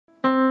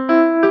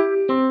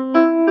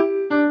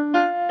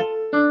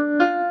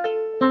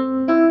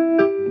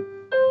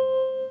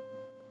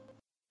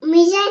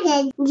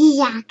said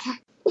Dizyaka.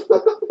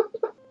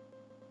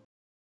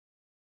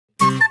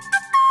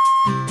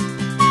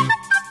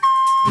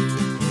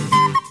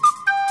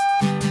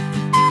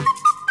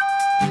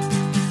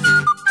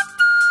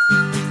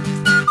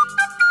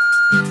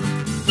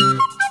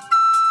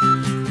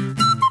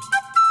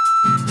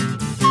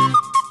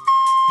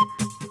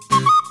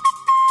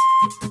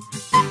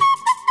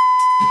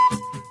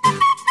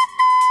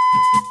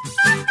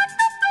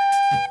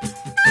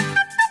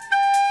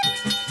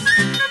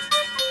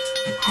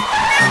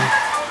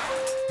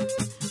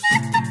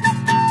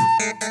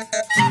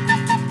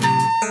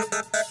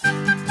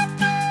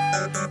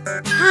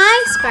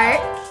 Hi,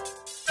 Spark.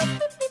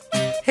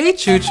 Hey,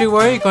 Choo-Choo,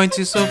 where are you going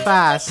to so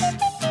fast?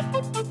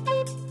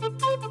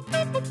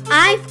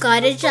 I've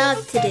got a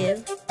job to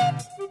do.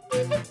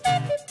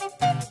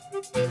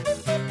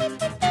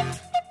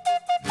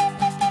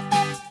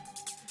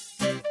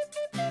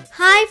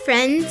 Hi,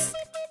 friends.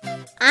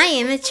 I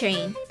am a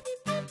train.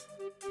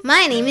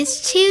 My name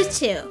is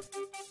Choo-Choo.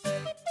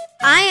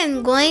 I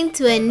am going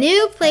to a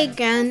new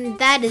playground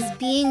that is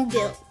being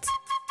built.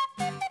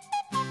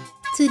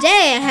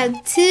 Today I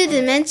have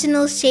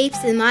two-dimensional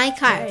shapes in my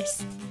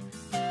cars.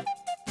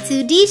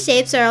 2D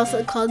shapes are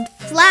also called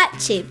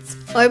flat shapes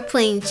or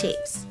plane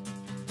shapes.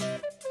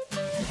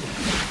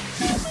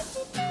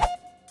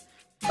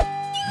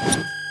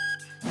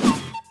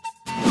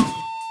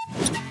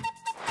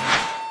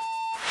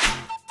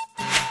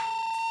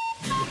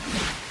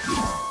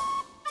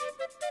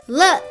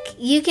 Look,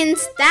 you can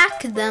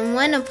stack them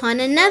one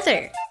upon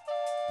another.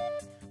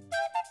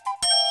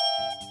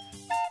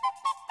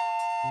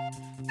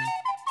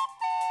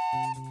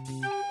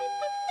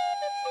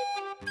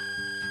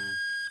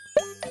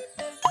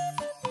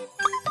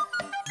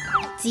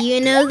 Do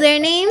you know their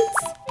names?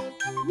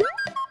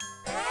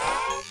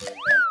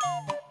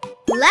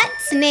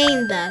 Let's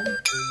name them.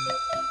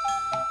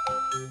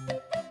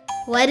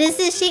 What is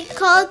this shape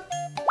called?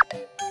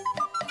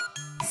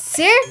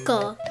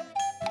 Circle.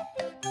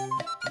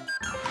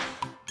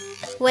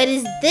 What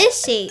is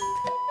this shape?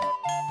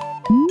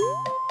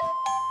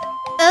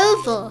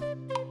 Oval.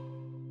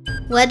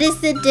 What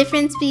is the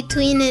difference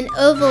between an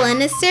oval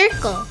and a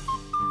circle?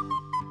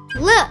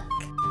 Look.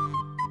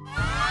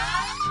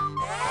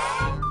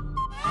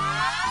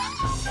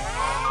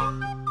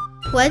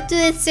 What do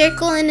a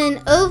circle and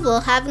an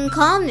oval have in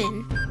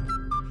common?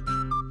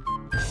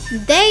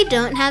 They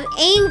don't have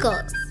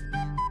angles.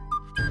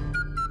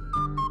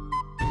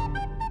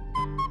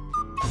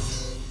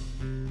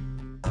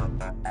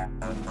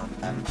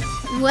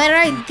 What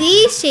are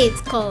these shapes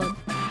called?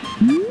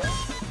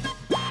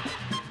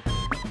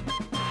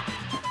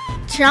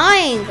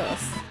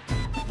 Triangles.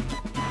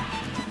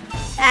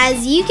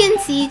 As you can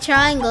see,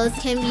 triangles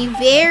can be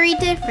very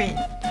different.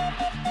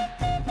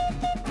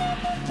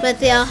 But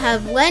they all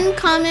have one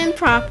common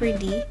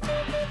property.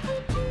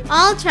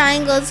 All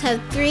triangles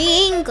have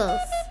 3 angles.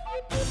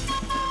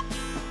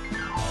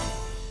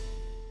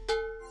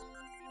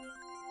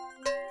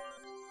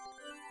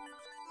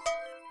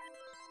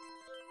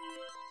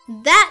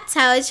 That's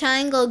how a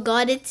triangle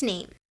got its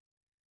name.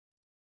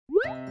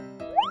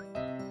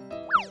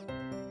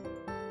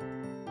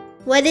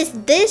 What is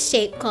this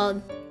shape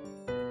called?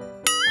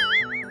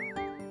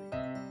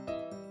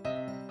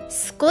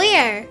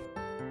 Square.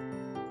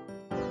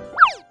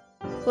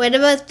 What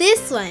about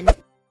this one?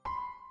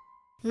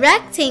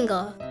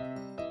 Rectangle.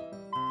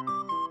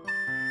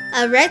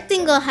 A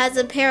rectangle has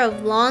a pair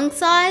of long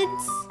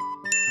sides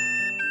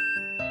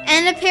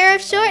and a pair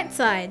of short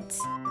sides.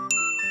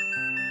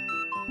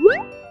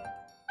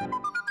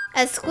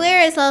 A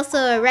square is also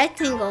a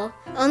rectangle,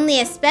 only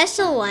a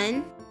special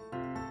one.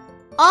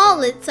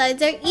 All its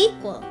sides are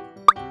equal.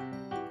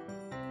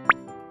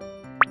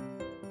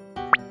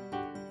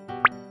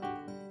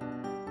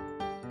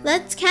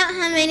 Let's count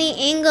how many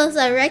angles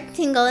a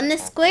rectangle and a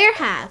square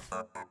have.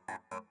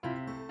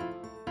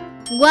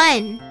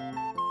 1,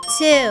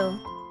 2,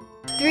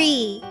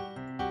 3,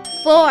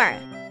 4.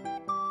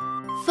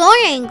 4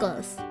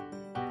 angles.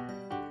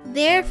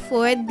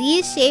 Therefore,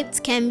 these shapes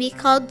can be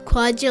called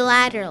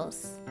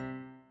quadrilaterals.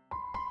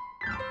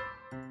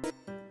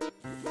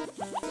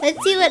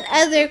 Let's see what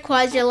other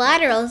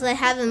quadrilaterals I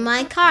have in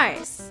my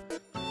cars.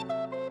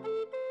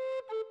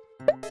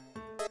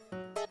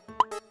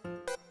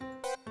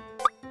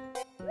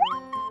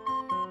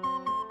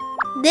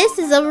 This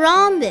is a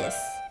rhombus.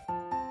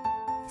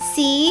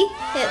 See,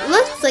 it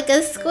looks like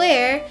a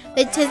square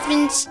which has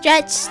been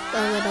stretched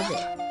a little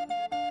bit.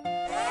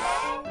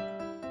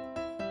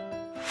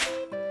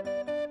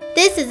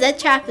 This is a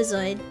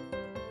trapezoid.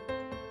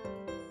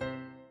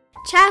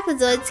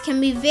 Trapezoids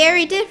can be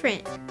very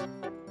different.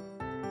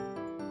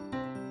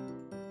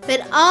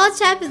 But all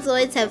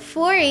trapezoids have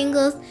 4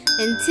 angles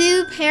and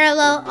 2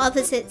 parallel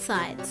opposite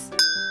sides.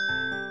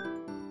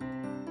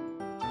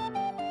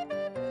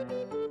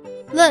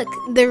 Look,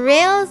 the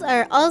rails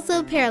are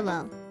also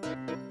parallel.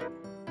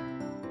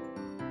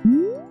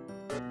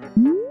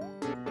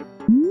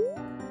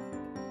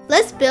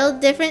 Let's build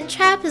different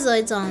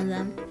trapezoids on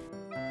them.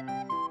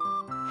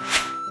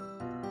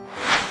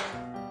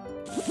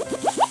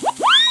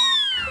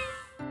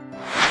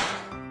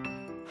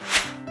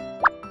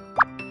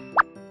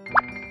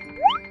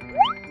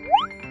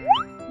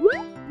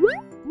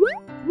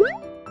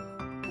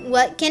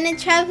 What can a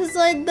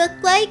trapezoid look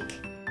like?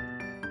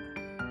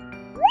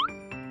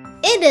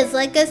 It is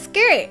like a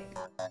skirt.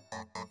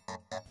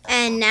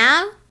 And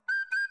now,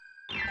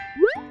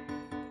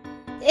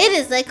 it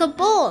is like a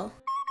bowl.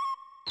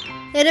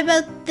 What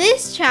about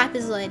this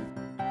trapezoid?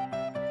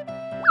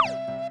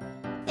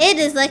 It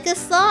is like a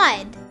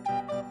slide.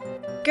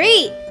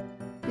 Great!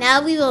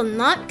 Now we will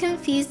not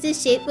confuse the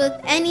shape with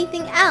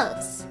anything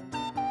else.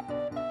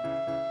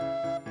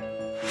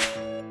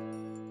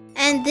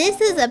 And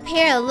this is a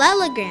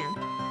parallelogram.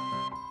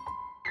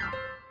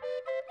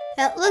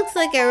 It looks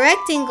like a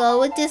rectangle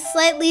which is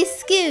slightly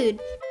skewed.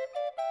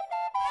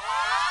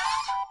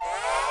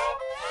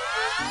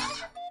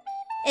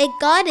 It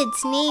got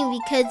its name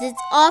because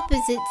its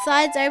opposite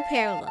sides are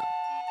parallel.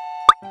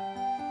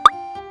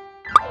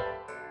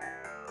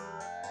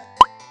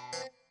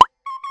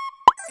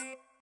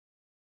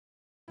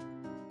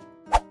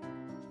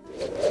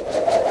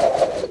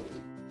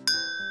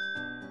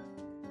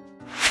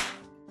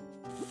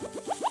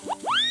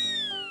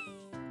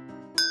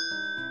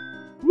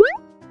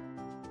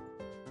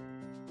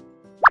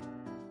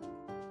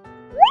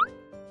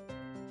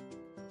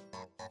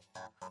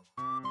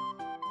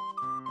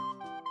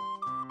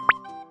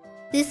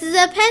 This is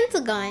a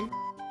pentagon.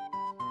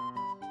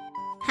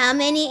 How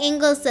many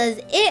angles does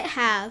it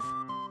have?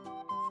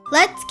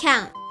 Let's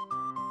count.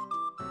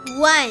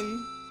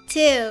 1,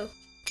 2,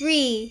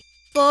 3,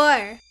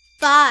 4,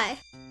 5.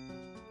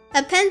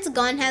 A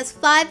pentagon has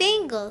 5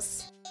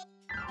 angles.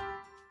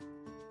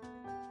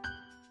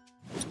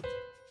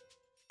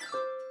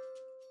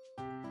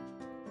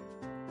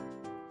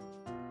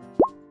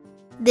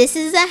 This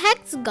is a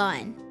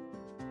hexagon.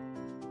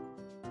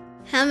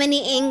 How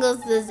many angles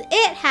does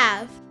it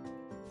have?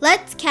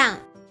 Let's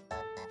count.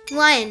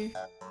 1,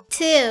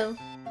 2,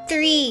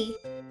 3,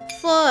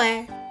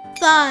 4,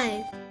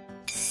 5,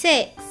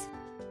 6.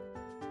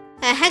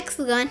 A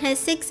hexagon has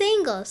 6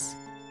 angles.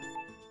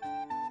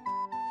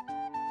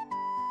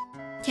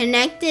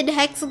 Connected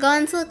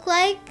hexagons look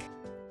like?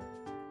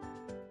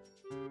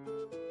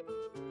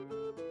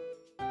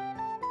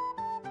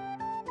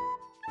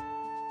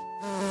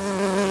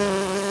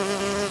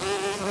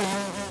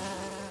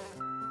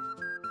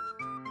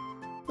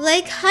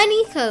 Like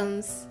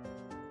honeycombs.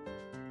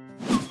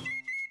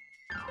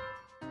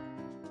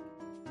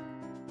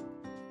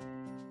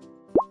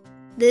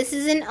 This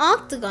is an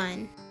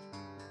octagon.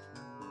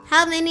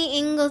 How many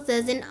angles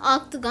does an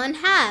octagon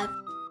have?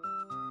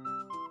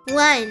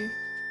 1,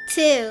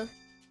 2,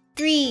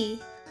 3,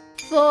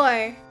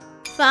 4,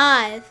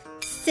 5,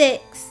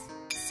 6,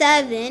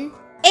 7,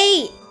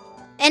 8.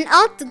 An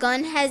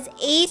octagon has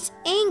 8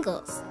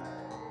 angles.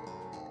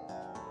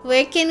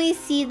 Where can we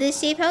see the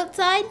shape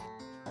outside?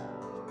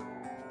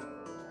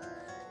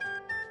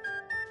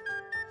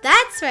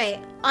 That's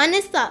right, on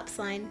a stop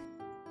sign.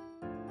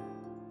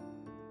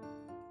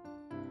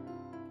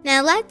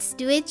 Now let's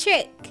do a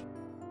trick.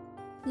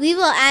 We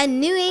will add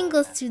new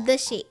angles to the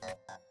shape.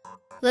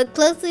 Look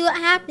closely what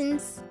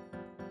happens.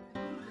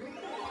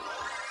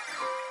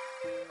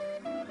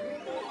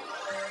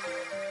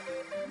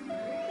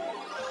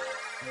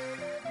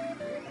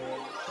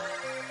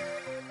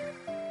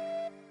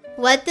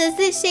 What does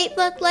this shape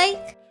look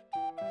like?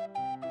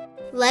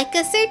 Like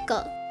a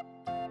circle.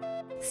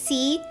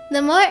 See,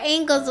 the more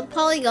angles a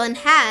polygon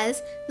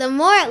has, the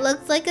more it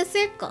looks like a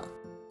circle.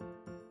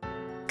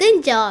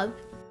 Good job!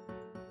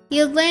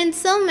 You've learned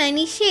so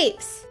many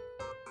shapes.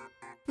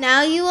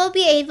 Now you will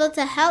be able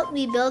to help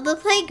me build a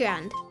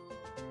playground.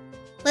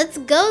 Let's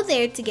go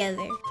there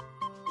together.